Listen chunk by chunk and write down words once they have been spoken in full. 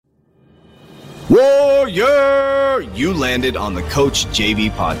Warrior! You landed on the Coach JV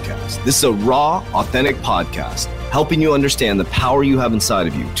podcast. This is a raw, authentic podcast helping you understand the power you have inside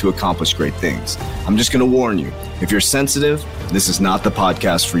of you to accomplish great things. I'm just going to warn you, if you're sensitive, this is not the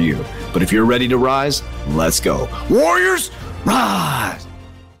podcast for you. But if you're ready to rise, let's go. Warriors, rise!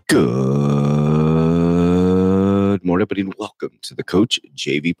 Good morning, everybody, and welcome to the Coach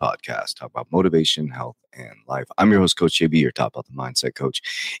JV podcast. Talk about motivation, health, and life. I'm your host, Coach JV, your top health and mindset coach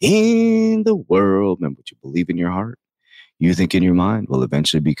in the world. Remember, what you believe in your heart, you think in your mind, will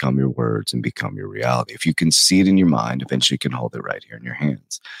eventually become your words and become your reality. If you can see it in your mind, eventually you can hold it right here in your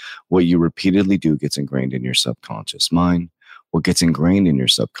hands. What you repeatedly do gets ingrained in your subconscious mind. What gets ingrained in your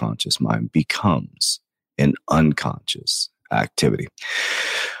subconscious mind becomes an unconscious activity.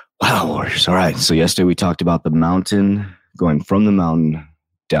 Wow, warriors. All right. So yesterday we talked about the mountain, going from the mountain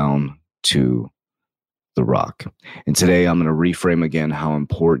down to the rock. And today I'm going to reframe again how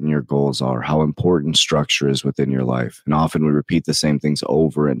important your goals are, how important structure is within your life. And often we repeat the same things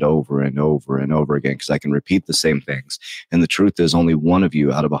over and over and over and over again, because I can repeat the same things. And the truth is only one of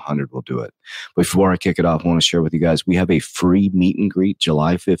you out of 100 will do it. Before I kick it off, I want to share with you guys, we have a free meet and greet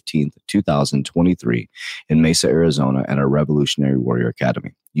July 15th, 2023 in Mesa, Arizona at our Revolutionary Warrior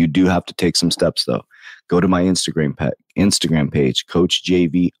Academy. You do have to take some steps though. Go to my Instagram page,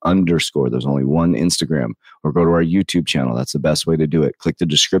 CoachJV_. There's only one Instagram, or go to our YouTube channel. That's the best way to do it. Click the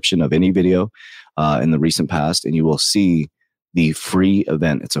description of any video in the recent past, and you will see the free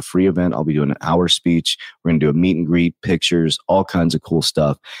event. It's a free event. I'll be doing an hour speech. We're going to do a meet and greet, pictures, all kinds of cool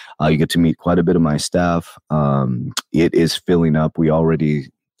stuff. You get to meet quite a bit of my staff. It is filling up. We already...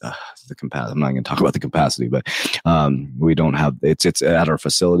 the capacity. I'm not going to talk about the capacity, but we don't have. It's at our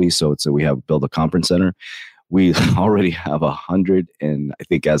facility, so we have built a conference center. We already have 100, and I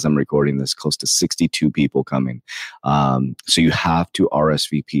think as I'm recording this, close to 62 people coming. So you have to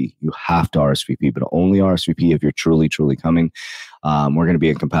RSVP. You have to RSVP, but only RSVP if you're truly coming. We're going to be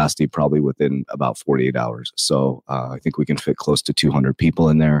in capacity probably within about 48 hours. So I think we can fit close to 200 people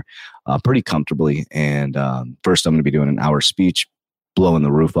in there pretty comfortably. And first, I'm going to be doing an hour speech, blowing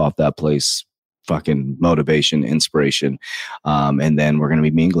the roof off that place, fucking motivation, inspiration. And then we're going to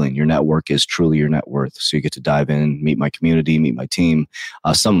be mingling. Your network is truly your net worth. So you get to dive in, meet my community, meet my team.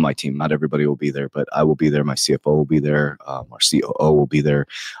 Some of my team, not everybody will be there, but I will be there. My CFO will be there. Our COO will be there.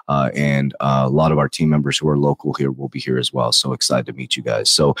 And a lot of our team members who are local here will be here as well. So excited to meet you guys.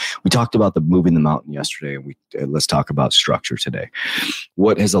 So we talked about the moving the mountain yesterday, and let's talk about structure today.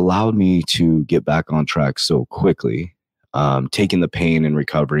 What has allowed me to get back on track so quickly, taking the pain and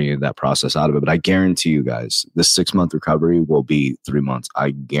recovery and that process out of it. But I guarantee you guys, this 6-month recovery will be 3 months.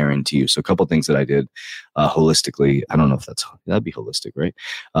 I guarantee you. So a couple of things that I did holistically. I don't know if that'd be holistic, right?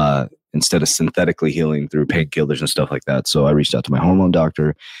 Instead of synthetically healing through painkillers and stuff like that. So I reached out to my hormone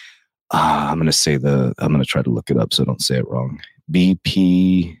doctor. I'm going to try to look it up so I don't say it wrong.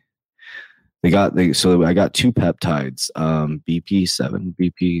 BP. I got 2 peptides,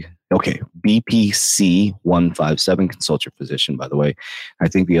 BPC157. Consult your physician, by the way. I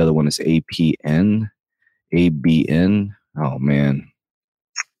think the other one is ABN. Oh man.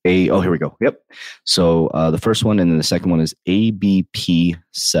 Here we go. Yep. So the first one, and then the second one is ABP7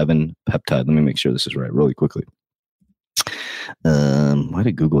 peptide. Let me make sure this is right really quickly. Why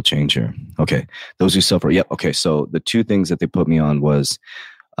did Google change here? Okay. Those who suffer. Yep. Okay. So the 2 things that they put me on was,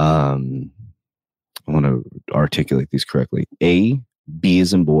 I want to articulate these correctly. B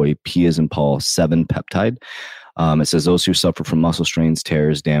as in boy, P as in Paul, 7 peptide. It says those who suffer from muscle strains,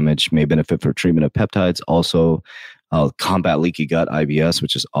 tears, damage may benefit for treatment of peptides. Also, combat leaky gut, IBS,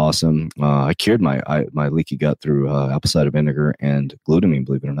 which is awesome. I cured my leaky gut through apple cider vinegar and glutamine,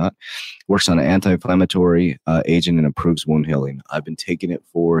 believe it or not. Works on an anti-inflammatory agent and improves wound healing. I've been taking it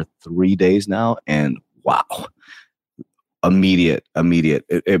for 3 days now, and wow. Immediate.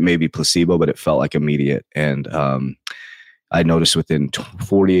 It may be placebo, but it felt like immediate. And I noticed within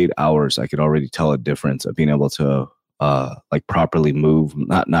 48 hours, I could already tell a difference of being able to like properly move.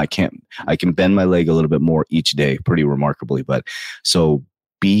 I can bend my leg a little bit more each day, pretty remarkably. But so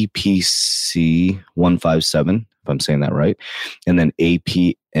BPC157, if I'm saying that right, and then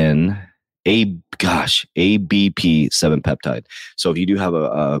ABP7 peptide. So if you do have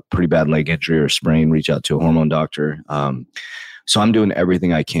a pretty bad leg injury or sprain, reach out to a hormone doctor. So I'm doing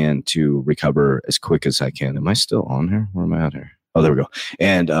everything I can to recover as quick as I can. Am I still on here? Where am I at here? Oh, there we go.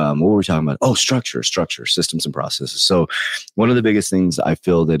 And what were we talking about? Oh, structure, systems and processes. So one of the biggest things I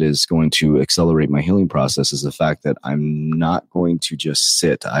feel that is going to accelerate my healing process is the fact that I'm not going to just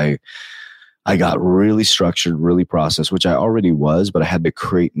sit. I got really structured, really processed, which I already was, but I had to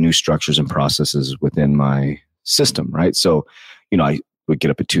create new structures and processes within my system, right? So, would get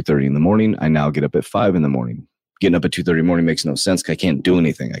up at 2:30 in the morning. I now get up at 5 in the morning. Getting up at 2:30 in the morning makes no sense. I can't do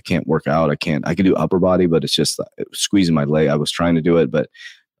anything. I can't work out. I can do upper body, but it's just squeezing my leg. I was trying to do it, but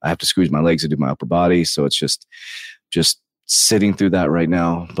I have to squeeze my legs to do my upper body. So it's just sitting through that right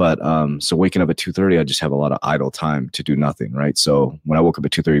now. But so waking up at 2:30, I just have a lot of idle time to do nothing, right? So when I woke up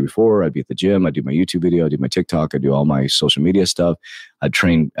at 2:30 before, I'd be at the gym, I'd do my YouTube video, I'd do my TikTok, I'd do all my social media stuff. I'd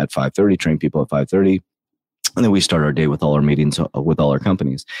train at 5:30, train people at 5:30. And then we start our day with all our meetings with all our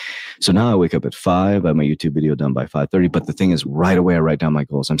companies. So now I wake up at 5, I have my YouTube video done by 5:30. But the thing is, right away, I write down my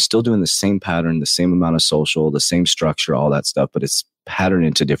goals. I'm still doing the same pattern, the same amount of social, the same structure, all that stuff, but it's patterned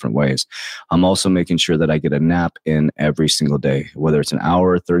into different ways. I'm also making sure that I get a nap in every single day, whether it's an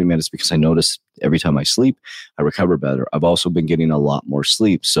hour or 30 minutes, because I notice every time I sleep, I recover better. I've also been getting a lot more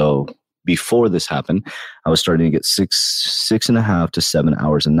sleep. So before this happened, I was starting to get 6.5 to 7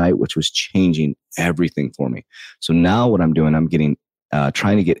 hours a night, which was changing everything for me. So now what I'm doing, I'm getting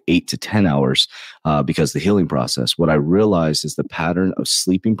trying to get 8 to 10 hours because the healing process. What I realized is the pattern of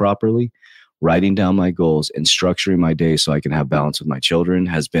sleeping properly, writing down my goals, and structuring my day so I can have balance with my children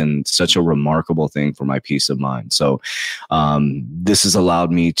has been such a remarkable thing for my peace of mind. So this has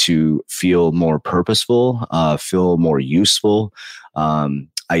allowed me to feel more purposeful, feel more useful.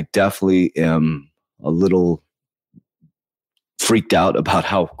 I definitely am a little freaked out about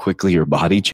how quickly your body